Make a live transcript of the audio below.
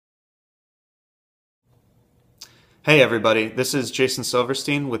Hey everybody, this is Jason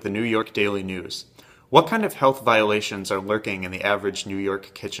Silverstein with the New York Daily News. What kind of health violations are lurking in the average New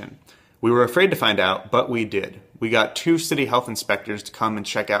York kitchen? We were afraid to find out, but we did. We got two city health inspectors to come and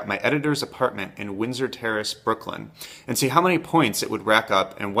check out my editor's apartment in Windsor Terrace, Brooklyn, and see how many points it would rack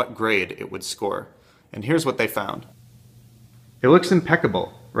up and what grade it would score. And here's what they found. It looks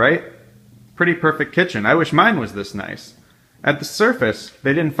impeccable, right? Pretty perfect kitchen. I wish mine was this nice. At the surface,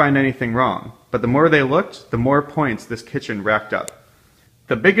 they didn't find anything wrong, but the more they looked, the more points this kitchen racked up.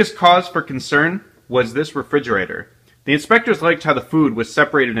 The biggest cause for concern was this refrigerator. The inspectors liked how the food was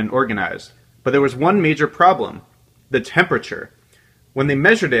separated and organized, but there was one major problem: the temperature. When they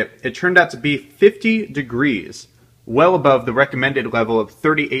measured it, it turned out to be 50 degrees, well above the recommended level of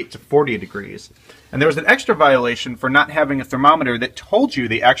 38 to 40 degrees. And there was an extra violation for not having a thermometer that told you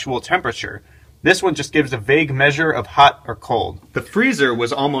the actual temperature. This one just gives a vague measure of hot or cold. The freezer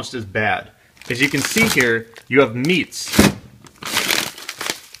was almost as bad. As you can see here, you have meats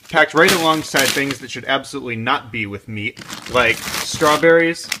packed right alongside things that should absolutely not be with meat, like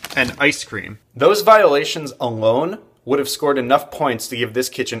strawberries and ice cream. Those violations alone would have scored enough points to give this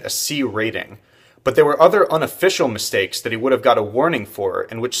kitchen a C rating. But there were other unofficial mistakes that he would have got a warning for,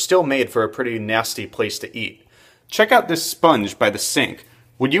 and which still made for a pretty nasty place to eat. Check out this sponge by the sink.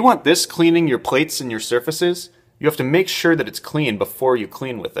 Would you want this cleaning your plates and your surfaces? You have to make sure that it's clean before you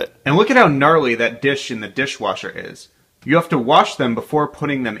clean with it. And look at how gnarly that dish in the dishwasher is. You have to wash them before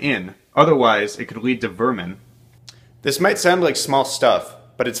putting them in, otherwise it could lead to vermin. This might sound like small stuff,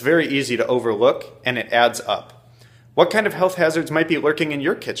 but it's very easy to overlook, and it adds up. What kind of health hazards might be lurking in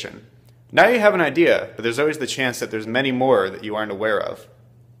your kitchen? Now you have an idea, but there's always the chance that there's many more that you aren't aware of.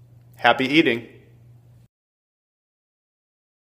 Happy eating!